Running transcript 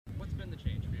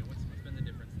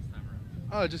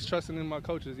Just trusting in my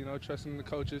coaches, trusting in the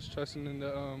coaches, trusting in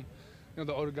the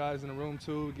the older guys in the room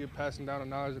too, passing down the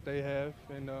knowledge that they have,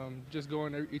 and just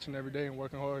going each and every day and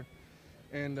working hard.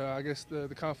 And I guess the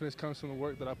confidence comes from the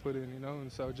work that I put in,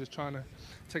 and so just trying to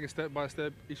take it step by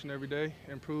step each and every day,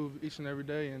 improve each and every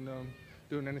day, and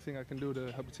doing anything I can do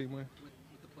to help the team win. With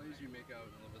the plays you make out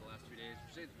over the last 2 days,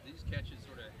 would you say these catches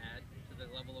sort of add to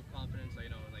the level of confidence? Like,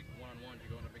 like one-on-one,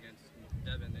 you're going up against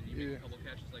Devin, then you make a couple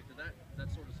catches. Like,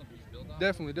 that's sort of something you build on?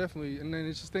 Definitely, definitely. And then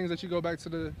it's just things that you go back to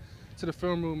the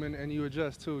film room and you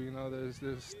adjust too.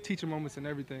 There's teaching moments and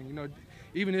everything.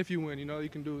 Even if you win, you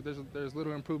can do. There's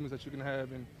little improvements that you can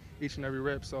have in each and every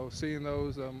rep. So seeing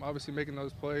those, obviously making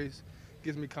those plays,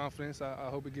 gives me confidence. I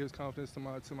hope it gives confidence to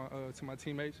my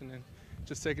teammates, and then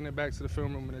just taking it back to the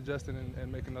film room and adjusting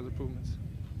and making those improvements.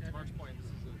 To Mark's point,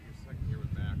 this is your second year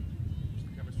with Mac. What's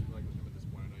the chemistry like with him at this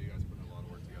point? I know you guys put in a lot of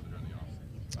work together during the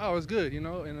offseason. Oh, it's good,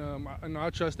 and I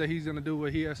trust that he's going to do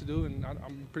what he has to do, and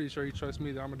I'm pretty sure he trusts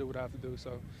me that I'm going to do what I have to do.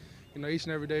 So, each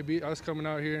and every day, us coming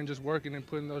out here and just working and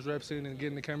putting those reps in and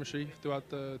getting the chemistry throughout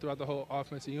the whole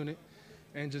offensive unit,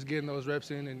 and just getting those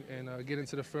reps in and getting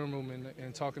to the film room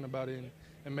and talking about it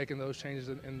and making those changes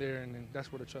in there, and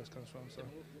that's where the trust comes from. So,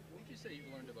 what would you say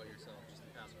you've learned about yourself just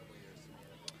the past couple of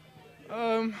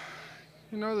years?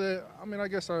 I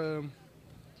guess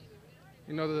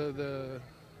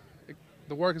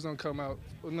the work is gonna come out.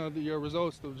 Your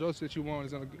results, the results that you want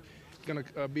is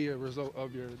gonna be a result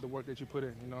of the work that you put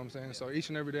in. You know what I'm saying? So each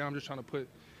and every day, I'm just trying to put,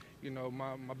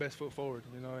 my best foot forward.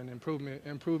 And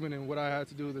improvement in what I had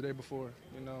to do the day before.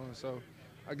 And so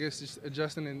I guess just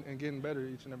adjusting and getting better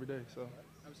each and every day. So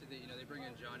obviously, they bring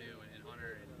in Jonnu and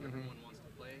Hunter, and everyone wants to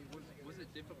play. Was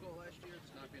it difficult last year,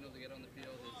 just not being able to get on the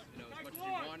field as much as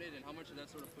you wanted, and how much did that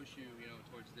sort of push you,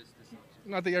 towards this season?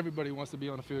 I think everybody wants to be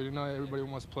on the field. Everybody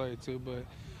wants to play too, but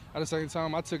at the same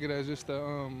time, I took it as just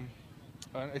an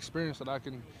experience that I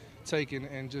can take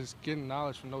and just getting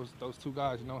knowledge from those two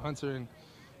guys. Hunter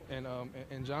and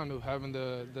Jonnu, having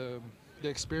the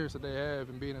experience that they have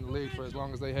and being in the league for as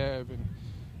long as they have, and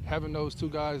having those two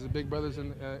guys, the big brothers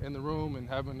in the room, and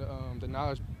having the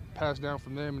knowledge passed down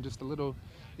from them, and just a little,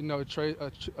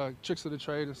 tricks of the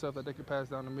trade and stuff that they can pass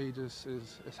down to me, just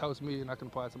it helps me, and I can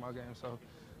apply it to my game. So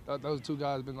those two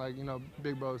guys have been like,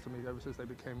 big bros to me ever since they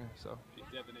became here. So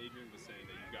Devin, Adrian was saying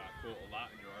that you got a lot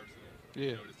in your arsenal. Yeah.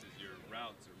 He notices your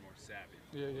routes are more savvy.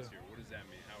 Yeah. What does that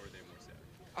mean? How are they more savvy?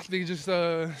 I think just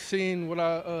seeing what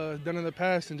I done in the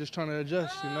past and just trying to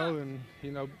adjust, and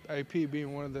AP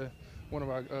being one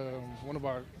of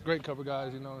our great cover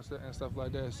guys, and stuff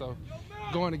like that. So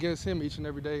going against him each and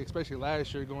every day, especially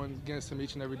last year, going against him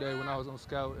each and every day when I was on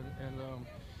scout,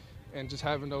 and just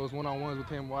having those one-on-ones with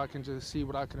him where I can just see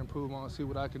what I can improve on, see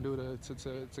what I can do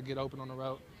to get open on the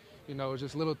route.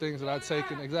 Just little things that I take,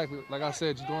 and exactly like I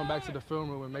said, just going back to the film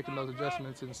room and making those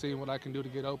adjustments and seeing what I can do to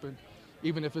get open.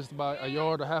 Even if it's about a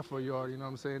yard or half of a yard, what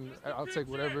I'm saying? I'll take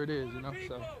whatever it is,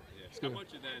 so. How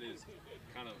much of that is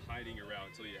kind of hiding your route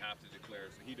until you have to declare,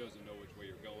 so he doesn't know which way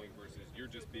you're going, versus you're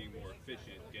just being more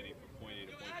efficient getting from point A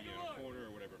to point B in a corner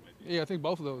or whatever it might be? Yeah, I think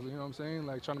both of those, what I'm saying?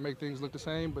 Like trying to make things look the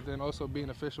same, but then also being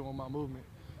efficient with my movement,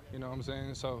 what I'm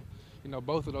saying? So,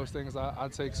 both of those things I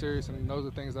take serious, and those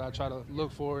are things that I try to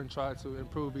look for and try to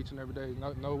improve each and every day.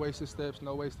 No wasted steps,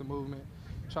 no wasted movement,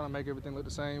 trying to make everything look the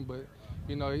same, but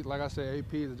like I said,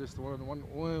 AP is just one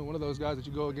of those guys that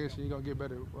you go against and you're going to get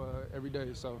better every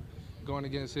day. So going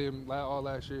against him all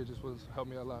last year just helped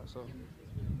me a lot. So. You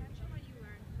mentioned what you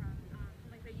learned from,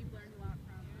 that you've learned a lot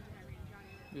from Harry and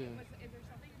Jonnu. Yeah. Is there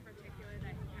something in particular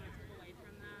that you kind of took away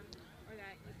from them, or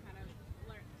that you kind of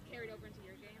carried over into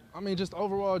your game? I mean, just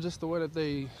overall, just the way that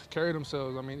they carry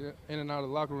themselves. I mean, in and out of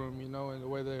the locker room, and the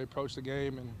way they approach the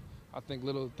game, and I think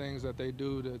little things that they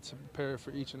do to prepare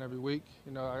for each and every week.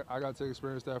 I got to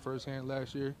experience that firsthand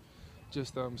last year,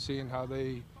 just seeing how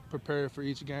they prepare for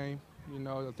each game. The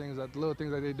little things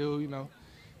that they do.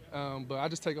 But I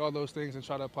just take all those things and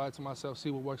try to apply it to myself,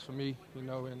 see what works for me.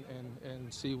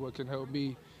 And see what can help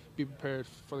me be prepared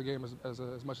for the game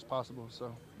as much as possible.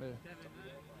 So yeah.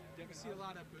 Devin, we see a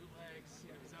lot of bootlegs,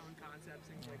 zone concepts,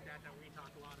 things like that we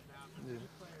talk a lot about from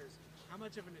players. How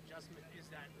much of an adjustment is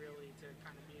that really to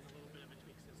kind of be in a little bit of a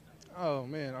tweak system? Oh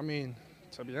man, I mean,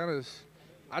 to be honest,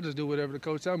 I just do whatever the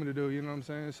coach tells me to do. You know what I'm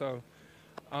saying? So,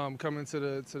 coming to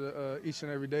the each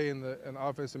and every day in the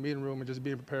offensive meeting room and just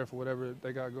being prepared for whatever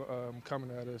they got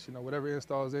coming at us. Whatever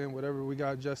installs in, whatever we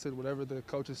got adjusted, whatever the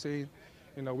coach has seen.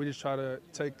 We just try to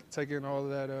take in all of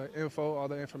that info, all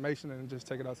the information, and just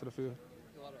take it out to the field.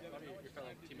 A lot of your fellow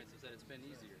teammates have said it's been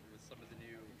easier with some of the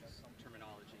new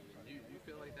terminology. Do you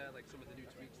feel like that? Like some of the new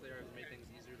tweaks there have made things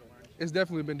easier to learn? it's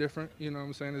definitely been different. You know what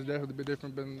I'm saying? It's definitely been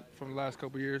different from the last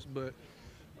couple of years, but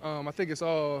I think it's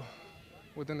all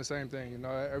within the same thing. You know,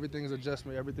 everything is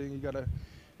adjustment. Everything you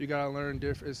gotta learn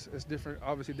different. It's different,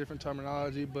 obviously different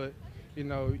terminology, but you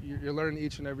know, you're learning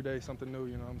each and every day something new.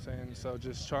 You know what I'm saying? So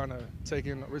just trying to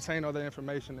retain all that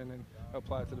information and then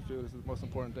apply it to the field is the most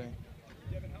important thing.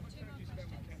 Devin, how much time do you spend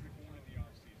with Kendrick Bourne in the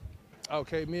offseason?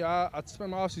 Okay, I spent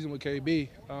my offseason with KB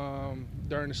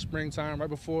during the springtime, right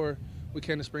before we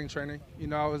came to spring training. You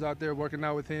know, I was out there working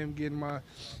out with him, getting the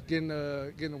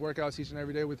workouts each and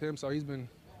every day with him. So he's been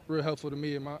real helpful to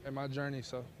me in my journey.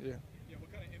 So yeah. Yeah,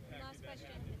 what kind of impact Last did that question.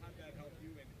 have? How did that help you?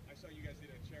 And I saw you guys did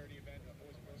a charity event, a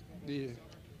Boys and Girls Club. Yeah.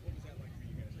 What was that like for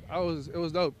you guys? It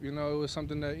was dope. You know, it was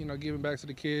something that, you know, giving back to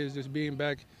the kids, just being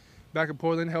back in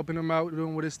Portland, helping them out,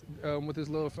 doing with his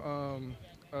little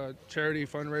charity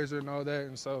fundraiser and all that.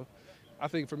 And so I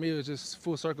think for me it was just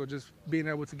full circle, just being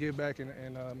able to give back and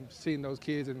seeing those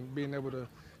kids and being able to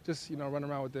just, you know, run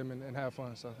around with them and have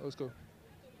fun. So it was cool.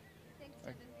 Thanks,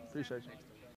 Thank Devin. you. Appreciate you.